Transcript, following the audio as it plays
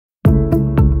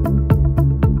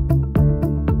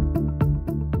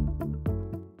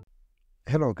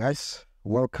Hello guys,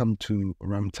 welcome to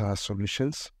Ramta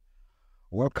Solutions.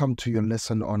 Welcome to your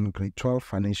lesson on grade 12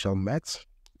 financial maths.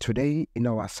 Today in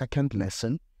our second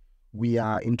lesson, we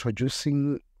are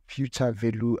introducing future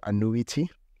value annuity.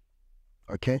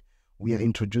 Okay, we are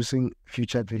introducing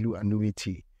future value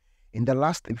annuity. In the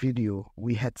last video,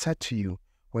 we had said to you,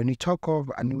 when we talk of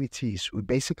annuities, we're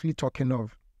basically talking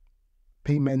of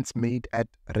payments made at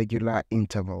regular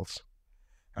intervals,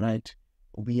 right?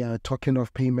 We are talking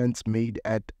of payments made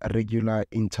at regular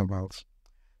intervals.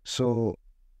 So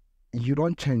you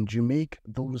don't change, you make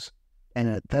those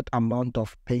that amount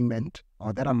of payment,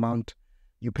 or that amount,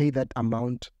 you pay that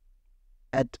amount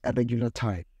at a regular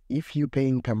time. If you're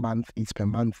paying per month, it's per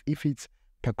month. If it's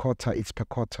per quarter, it's per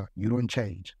quarter. You don't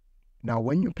change. Now,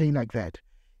 when you pay like that,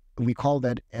 we call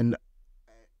that an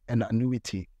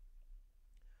annuity.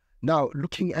 Now,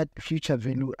 looking at future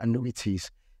value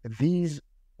annuities, these,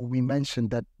 we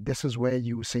mentioned that this is where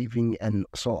you're saving and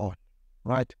so on,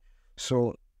 right?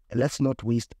 So let's not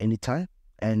waste any time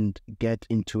and get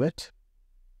into it.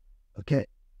 Okay,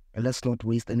 let's not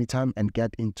waste any time and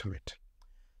get into it.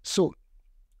 So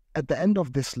at the end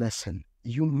of this lesson,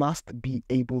 you must be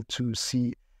able to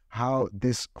see how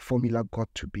this formula got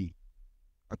to be.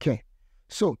 Okay,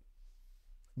 so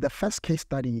the first case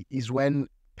study is when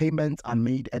payments are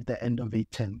made at the end of a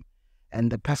term, and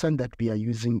the person that we are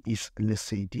using is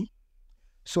Lesedi.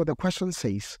 So the question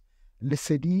says,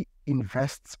 Lesedi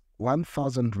invests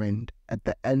 1,000 Rand at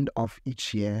the end of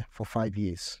each year for 5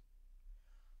 years.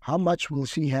 How much will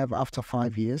she have after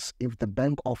 5 years if the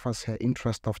bank offers her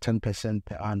interest of 10%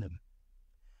 per annum?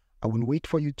 I will wait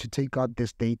for you to take out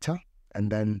this data and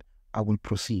then I will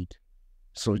proceed.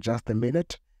 So just a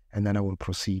minute and then I will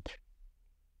proceed.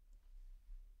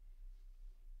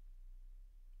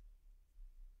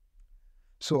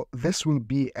 So this will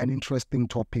be an interesting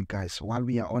topic, guys. While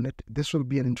we are on it, this will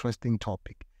be an interesting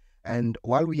topic. And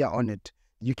while we are on it,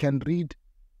 you can read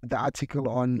the article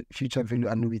on future value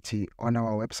annuity on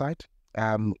our website.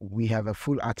 We have a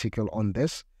full article on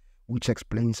this, which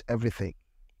explains everything.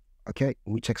 Okay,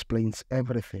 which explains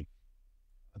everything.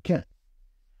 Okay,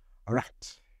 all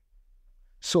right.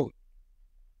 So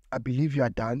I believe you are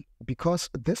done, because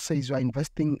this says you are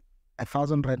investing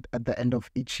 1,000 Rand at the end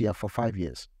of each year for 5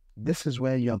 years. This is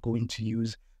where you are going to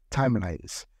use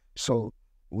timelines. So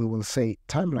we will say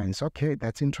timelines. Okay,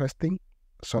 that's interesting.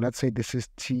 So let's say this is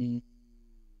T0,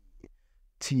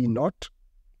 T1,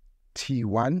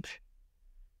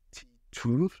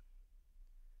 T2,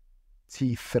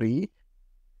 T3,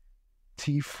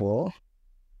 T4,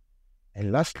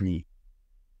 and lastly,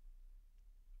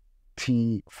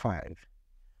 T5,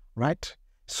 right?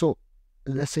 So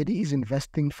Lesedi is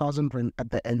investing 1,000 Rand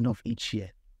at the end of each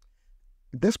year.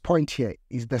 This point here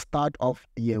is the start of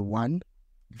year 1.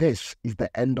 This is the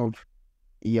end of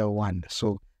year 1.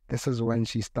 So this is when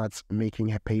she starts making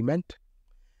her payment.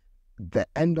 The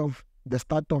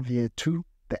start of year 2,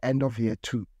 the end of year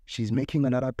 2, she's making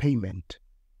another payment.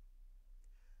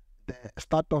 The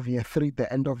start of year 3,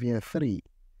 the end of year 3,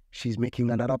 she's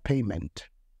making another payment.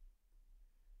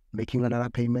 Making another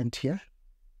payment here.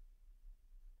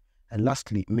 And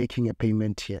lastly, making a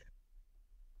payment here.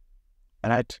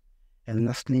 All right? And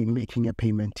lastly, making a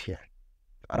payment here.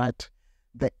 All right?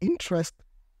 The interest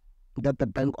that the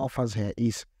bank offers here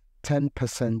is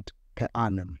 10% per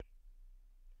annum.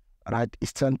 All right?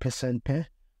 It's 10% per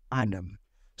annum.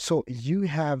 So you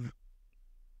have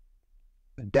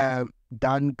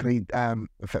done grade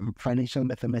financial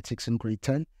mathematics in grade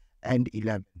 10 and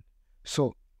 11.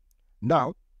 So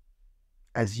now,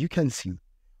 as you can see,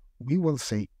 we will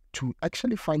say, to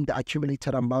actually find the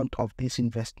accumulated amount of this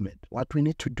investment, what we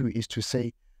need to do is to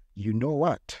say, you know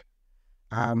what?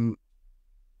 I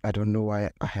don't know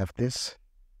why I have this.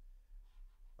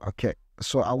 Okay,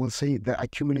 so I will say the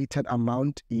accumulated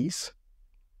amount is,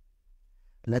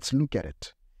 let's look at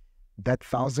it. That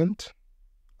 1,000,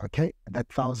 okay, that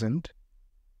 1,000,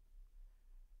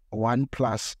 1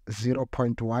 plus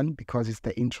 0.1, because it's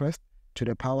the interest, to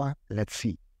the power, let's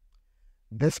see.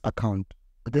 This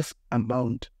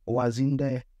amount was in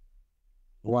the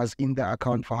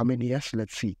account for how many years?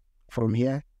 Let's see. From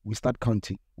here, we start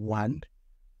counting. 1,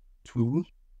 2,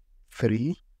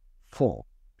 3, 4.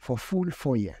 For full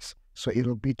 4 years. So it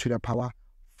will be to the power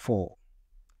 4.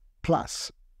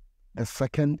 Plus the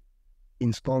second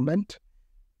installment.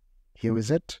 Here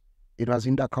is it. It was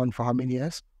in the account for how many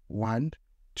years? 1,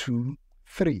 2,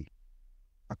 3.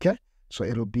 Okay? So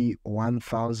it will be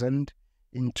 1,000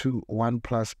 into 1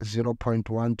 plus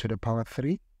 0.1 to the power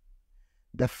 3.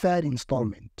 The third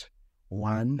installment,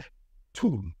 1,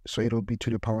 2. So it will be to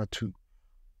the power 2.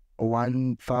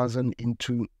 1,000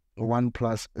 into 1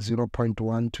 plus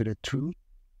 0.1 to the 2.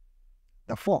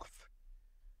 The fourth,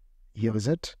 here is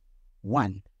it,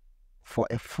 1 for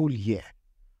a full year.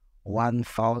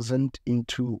 1,000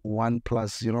 into 1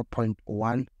 plus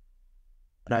 0.1,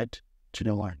 right, to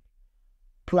the 1.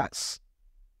 Plus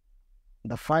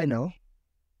the final,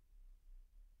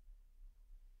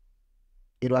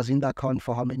 it was in the account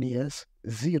for how many years?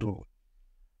 0.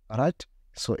 All right,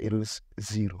 so it is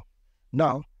 0.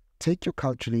 Now, take your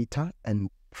calculator and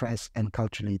press and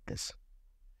calculate this.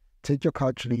 Take your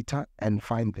calculator and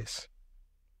find this.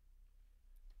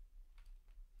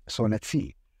 So let's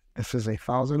see. This is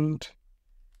 1,000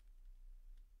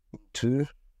 into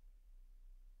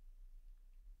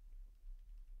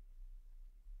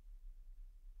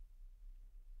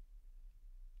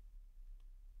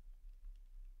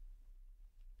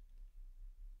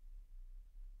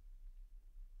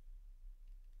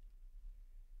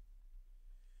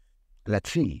let's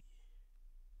see.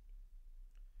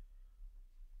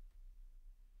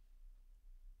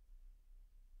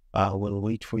 I will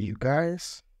wait for you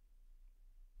guys.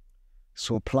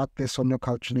 So plug this on your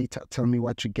calculator. Tell me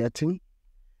what you're getting.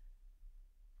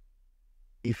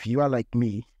 If you are like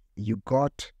me, you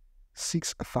got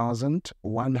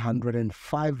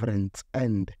 6,105 rands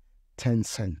and 10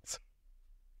 cents.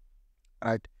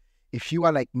 Right? If you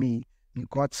are like me, you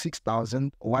got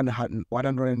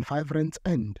 6,105 rands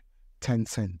and 10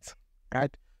 cents.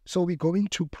 Right? So we're going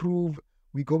to prove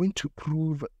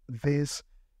this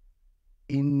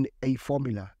in a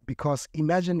formula, because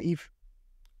imagine if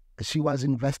she was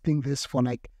investing this for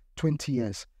like 20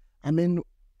 years. I mean,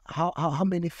 how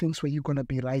many things were you going to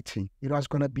be writing? It was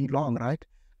going to be long, right?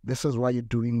 This is why you're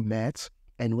doing maths.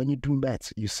 And when you do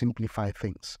maths, you simplify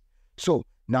things. So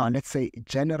now let's say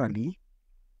generally,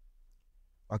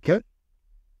 okay,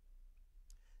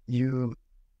 you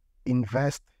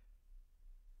invest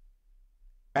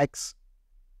X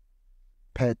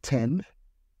per 10.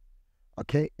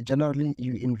 Okay, generally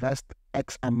you invest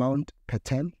X amount per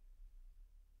 10.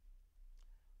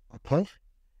 Okay,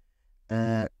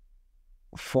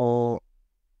 for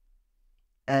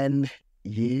n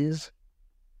years.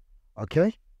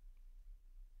 Okay,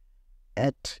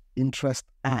 at interest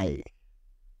I.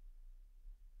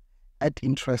 At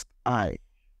interest I.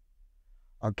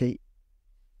 Okay,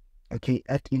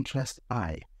 at interest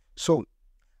I. So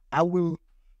I will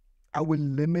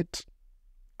limit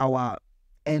our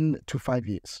n to 5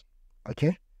 years.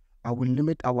 Okay, I will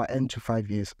limit our n to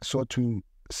 5 years, so to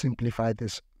simplify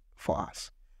this for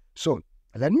us. So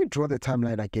let me draw the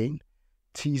timeline again.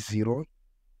 T0,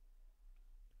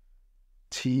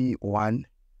 T1,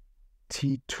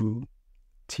 T2,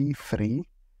 T3,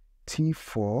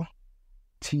 T4,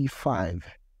 T5.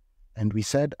 And we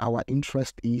said our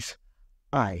interest is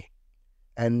I.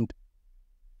 And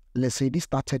let's say this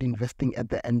started investing at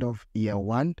the end of year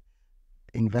 1,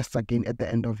 invest again at the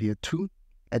end of year 2,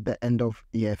 at the end of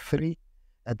year 3,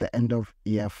 at the end of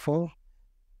year 4,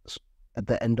 at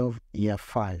the end of year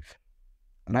 5,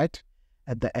 right?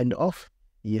 At the end of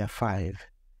year 5.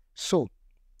 So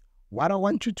what I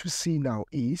want you to see now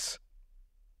is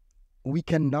we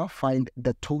can now find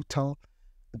the total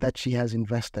that she has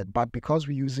invested, but because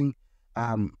we're using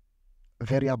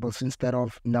variables instead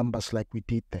of numbers like we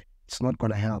did there, it's not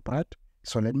going to help, right?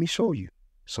 So let me show you.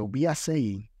 So we are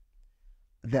saying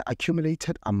the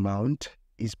accumulated amount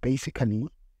is basically,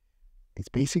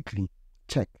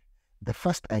 check, the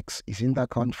first X is in the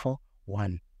account for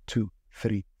 1, 2,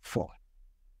 3, 4.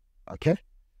 Okay,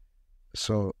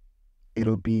 so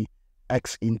it'll be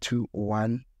X into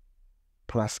 1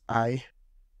 plus I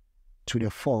to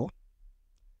the 4,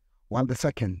 while the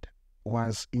second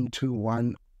was into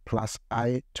 1 plus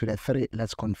I to the 3.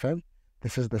 Let's confirm.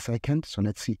 This is the second. So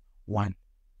let's see. 1,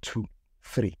 2,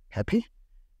 3. Happy?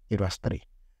 It was 3.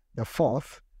 The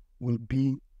fourth will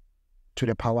be to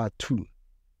the power 2.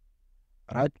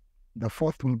 Right? The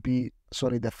third will be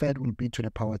to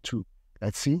the power 2.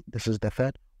 Let's see. This is the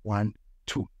third. 1,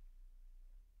 2.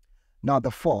 Now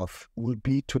the fourth will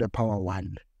be to the power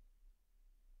 1.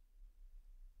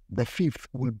 The fifth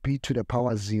will be to the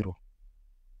power 0.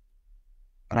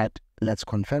 Right, let's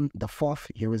confirm. The fourth,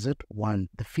 here is it, 1.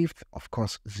 The fifth, of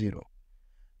course, 0.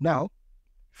 Now,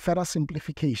 further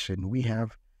simplification, we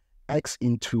have X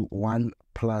into 1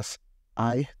 plus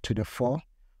I to the 4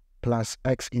 plus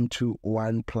X into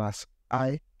 1 plus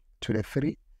I to the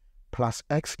 3 plus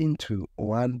X into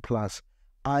 1 plus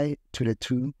I to the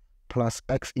 2 plus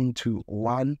X into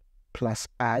 1 plus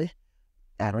I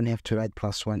don't have to write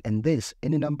plus 1. And this,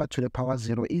 any number to the power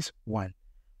 0 is 1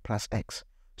 plus X.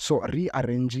 So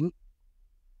rearranging,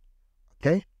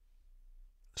 okay?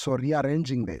 So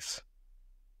rearranging this.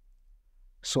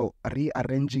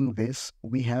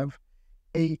 we have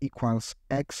A equals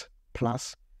X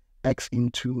plus x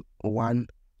into 1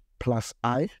 plus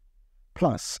I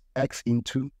plus x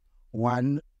into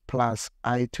 1 plus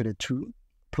I to the 2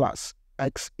 plus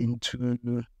x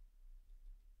into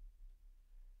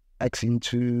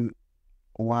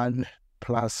 1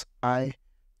 plus I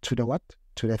to the what?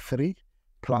 To the 3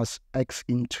 plus x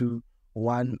into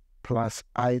 1 plus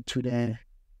I to the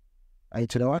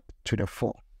what? To the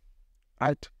 4.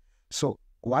 Right? So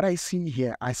what I see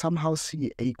here, I somehow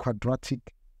see a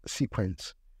quadratic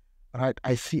sequence. Right?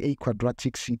 I see a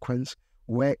quadratic sequence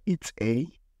where it's a,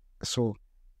 so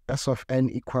S of n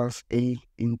equals a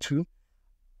into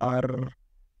r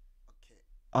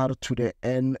to the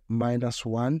n minus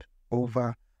 1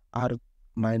 over r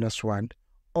minus 1,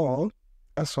 or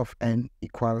S of n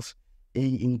equals a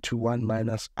into 1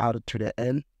 minus r to the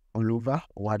n all over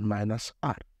 1 minus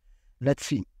r. Let's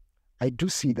see. I do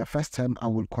see the first term, I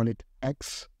will call it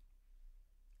x.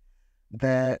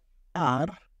 The r,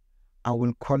 I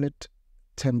will call it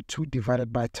term 2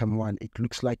 divided by term 1. It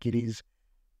looks like it is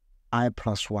I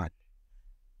plus 1.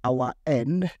 Our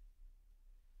n,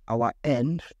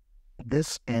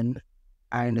 this n,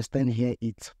 I understand here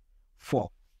it's 4.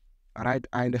 Alright,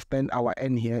 I understand our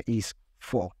n here is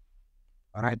 4.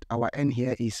 Alright, our n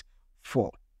here is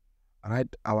 4.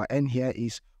 Alright, our n here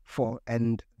is 4.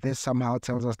 And this somehow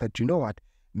tells us that, you know what,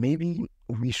 maybe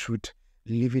we should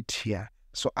leave it here.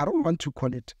 So I don't want to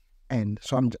call it n.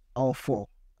 So I'm all 4.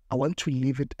 I want to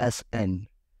leave it as n.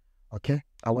 Okay,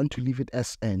 I want to leave it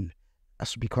as n,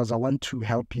 because I want to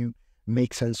help you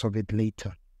make sense of it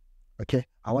later. Okay,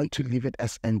 I want to leave it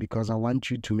as n because I want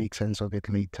you to make sense of it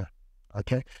later.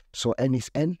 Okay, so n is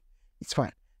n, it's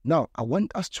fine. Now, I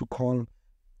want us to call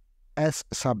S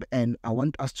sub n, I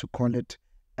want us to call it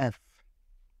f.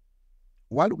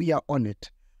 While we are on it,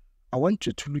 I want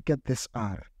you to look at this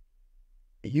r.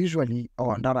 Usually,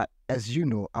 or now, as you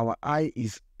know, our I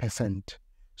is percent.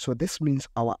 So this means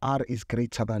our r is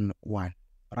greater than 1,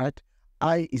 right?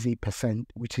 I is a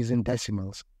percent, which is in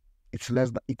decimals. It's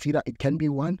less than, it's either, it can be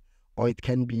 1 or it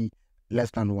can be less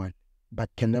than 1, but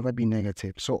can never be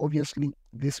negative. So obviously,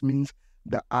 this means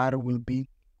the r will be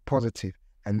positive,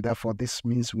 and therefore this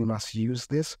means we must use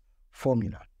this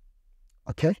formula.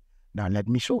 Okay, now let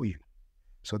me show you.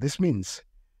 So this means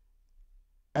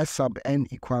S sub n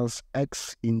equals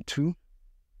x into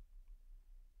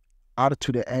r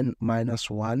to the n minus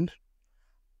 1.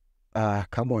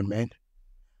 Come on, man.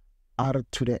 R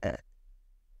to the n.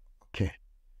 Okay.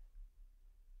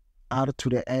 R to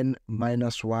the n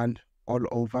minus 1 all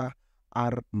over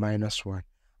r minus 1.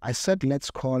 I said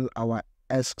let's call our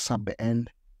S sub n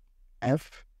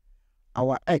f.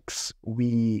 Our x,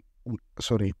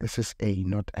 sorry, this is a,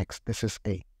 not x. This is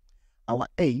a. Our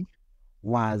a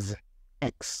was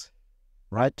x,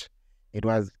 right? It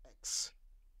was x.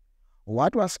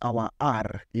 What was our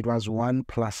r? It was 1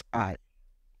 plus I.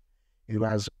 It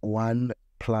was 1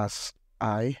 plus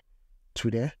I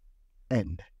to the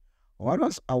n. What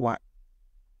was our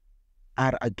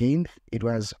r again? It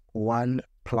was 1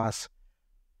 plus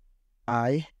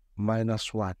I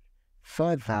minus 1.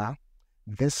 Further,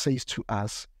 this says to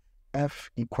us f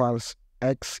equals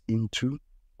x into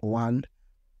 1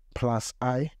 plus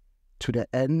I to the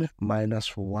n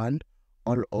minus 1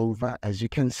 all over, as you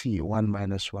can see, 1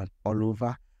 minus 1 all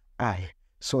over I.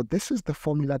 So this is the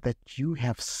formula that you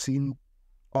have seen,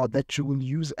 or that you will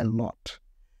use a lot.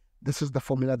 This is the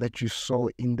formula that you saw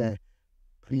in the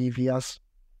previous,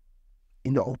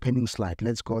 in the opening slide.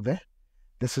 Let's go there.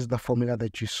 This is the formula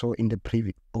that you saw in the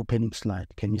previous opening slide.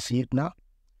 Can you see it now?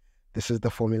 This is the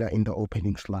formula in the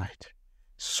opening slide.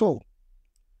 So,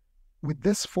 with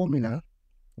this formula,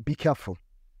 be careful.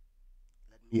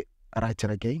 Let me write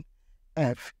it again.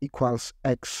 F equals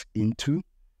x into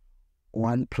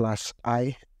 1 plus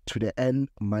I to the n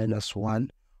minus 1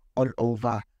 all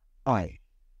over I.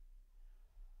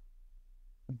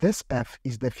 This f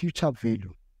is the future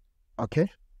value,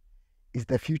 okay? Is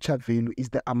the future value, is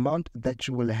the amount that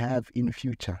you will have in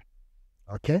future,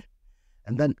 okay?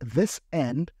 And then this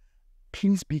n,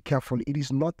 please be careful, it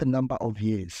is not the number of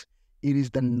years. It is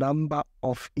the number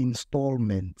of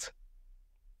installments,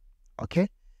 okay?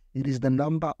 It is the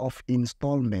number of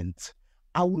installments.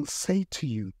 I will say to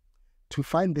you, to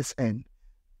find this n,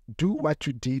 do what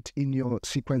you did in your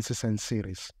sequences and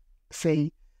series.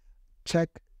 Say, check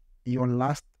your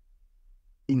last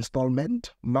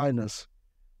installment minus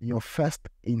your first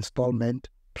installment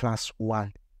plus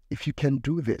 1. If you can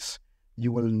do this,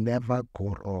 you will never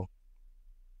go wrong.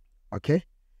 Okay?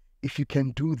 If you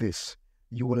can do this,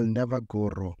 you will never go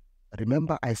wrong.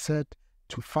 Remember, I said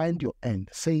to find your n,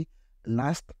 say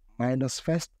last minus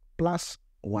first plus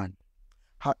 1.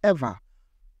 However,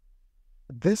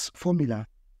 this formula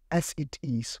as it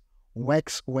is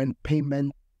works when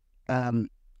payment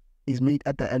is made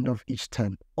at the end of each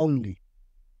term only.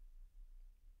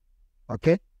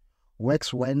 Okay?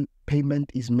 Works when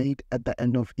payment is made at the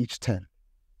end of each term.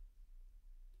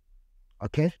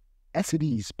 Okay? As it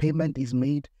is, payment is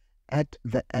made at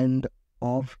the end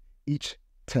of each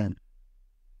term.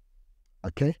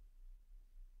 Okay?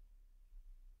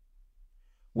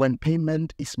 When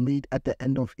payment is made at the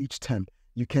end of each term,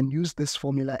 you can use this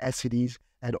formula as it is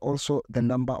and also the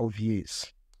number of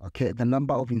years. Okay? The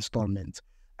number of installments.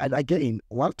 And again,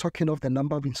 while talking of the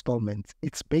number of installments,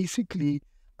 it's basically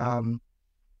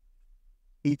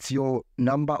it's your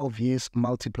number of years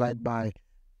multiplied by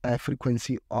a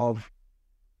frequency of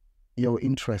your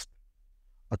interest.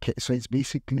 Okay, so it's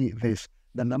basically this,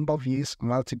 the number of years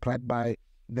multiplied by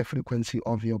the frequency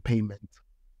of your payment.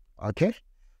 Okay,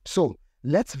 so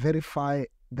let's verify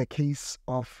the case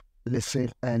of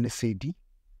Lesedi.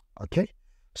 Okay,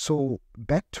 so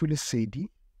back to Lesedi.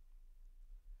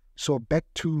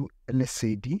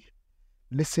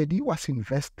 Lesedi was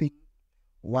investing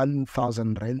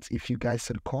 1,000 rands, if you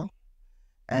guys recall,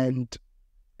 and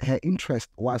her interest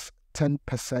was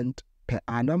 10% per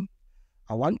annum.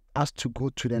 I want us to go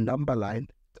to the number line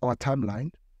or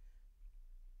timeline.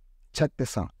 Check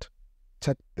this out.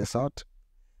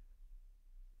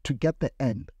 To get the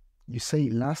N, you say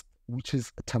last, which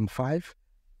is term 5,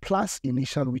 plus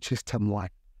initial, which is term 1.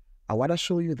 I want to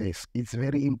show you this. It's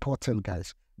very important,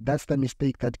 guys. That's the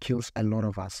mistake that kills a lot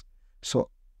of us.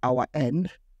 So our N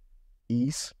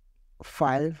is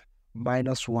 5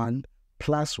 minus 1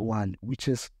 plus 1, which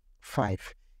is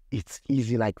 5. It's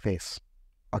easy like this.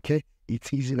 Okay?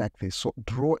 It's easy like this. So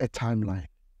draw a timeline.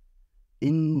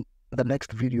 In the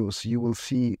next videos, you will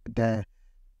see the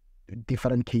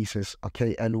different cases,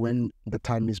 okay? And when the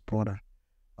time is broader,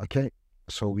 okay?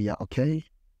 So we are okay?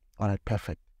 All right,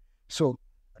 perfect. So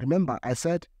remember, I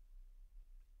said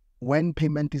when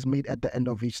payment is made at the end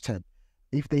of each term,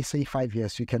 if they say 5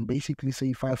 years, you can basically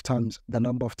say 5 times the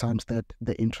number of times that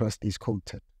the interest is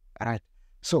quoted. All right.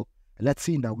 So let's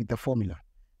see now with the formula.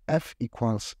 F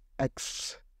equals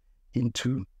X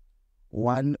into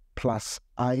 1 plus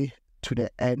I to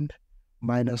the N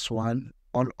minus 1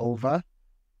 all over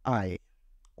I.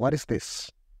 What is this?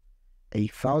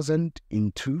 1,000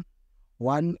 into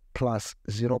 1 plus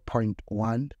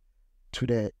 0.1 to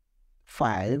the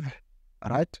 5,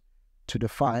 all right? To the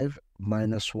 5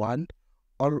 minus 1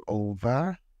 all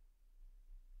over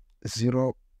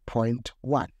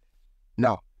 0.1.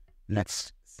 Now,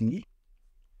 let's see.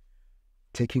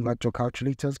 Taking out your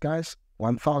calculators, guys.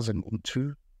 1,000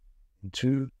 into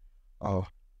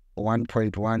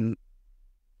 1.1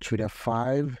 to the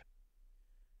 5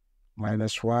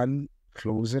 minus 1,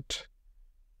 close it,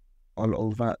 all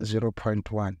over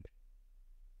 0.1.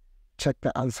 Check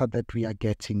the answer that we are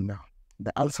getting now.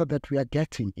 The answer that we are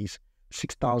getting is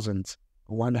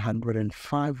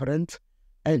 6,105 rand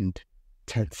and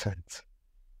 10 cents.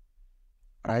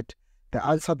 Right? The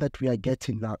answer that we are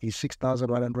getting now is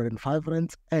 6,105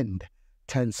 rand and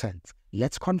 10 cents.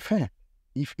 Let's confirm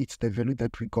if it's the value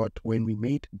that we got when we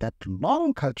made that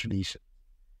long calculation.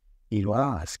 It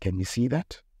was. Can you see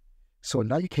that? So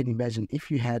now you can imagine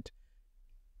if you had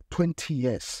 20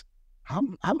 years, how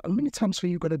many times were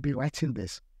you going to be writing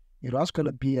this? It was going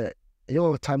to be a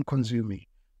time consuming.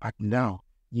 But now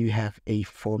you have a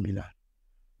formula,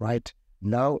 right?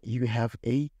 Now you have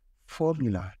a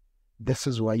formula. This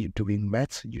is why you're doing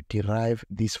maths. You derive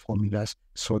these formulas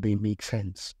so they make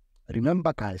sense.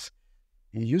 Remember, guys,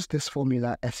 you use this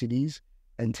formula as it is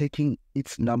and taking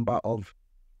its number of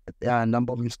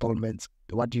installments.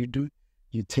 What do?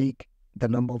 You take the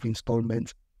number of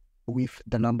installments with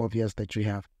the number of years that you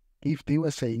have. If they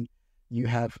were saying you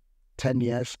have 10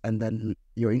 years and then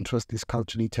your interest is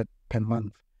calculated per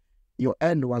month, your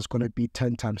end was going to be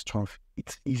 10 times 12.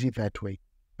 It's easy that way.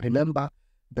 Remember,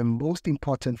 the most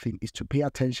important thing is to pay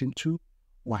attention to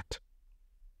what?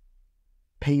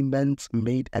 Payments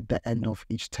made at the end of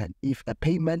each term. If a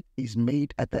payment is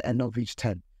made at the end of each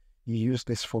term, you use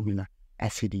this formula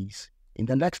as it is. In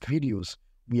the next videos,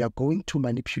 we are going to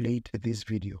manipulate this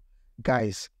video.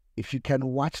 Guys, if you can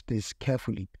watch this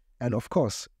carefully, and of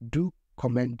course, do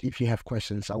comment if you have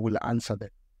questions. I will answer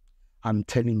them. I'm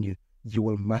telling you, you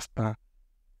will master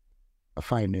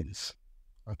finance.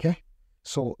 Okay?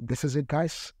 So this is it,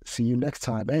 guys. See you next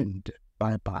time and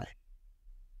bye-bye.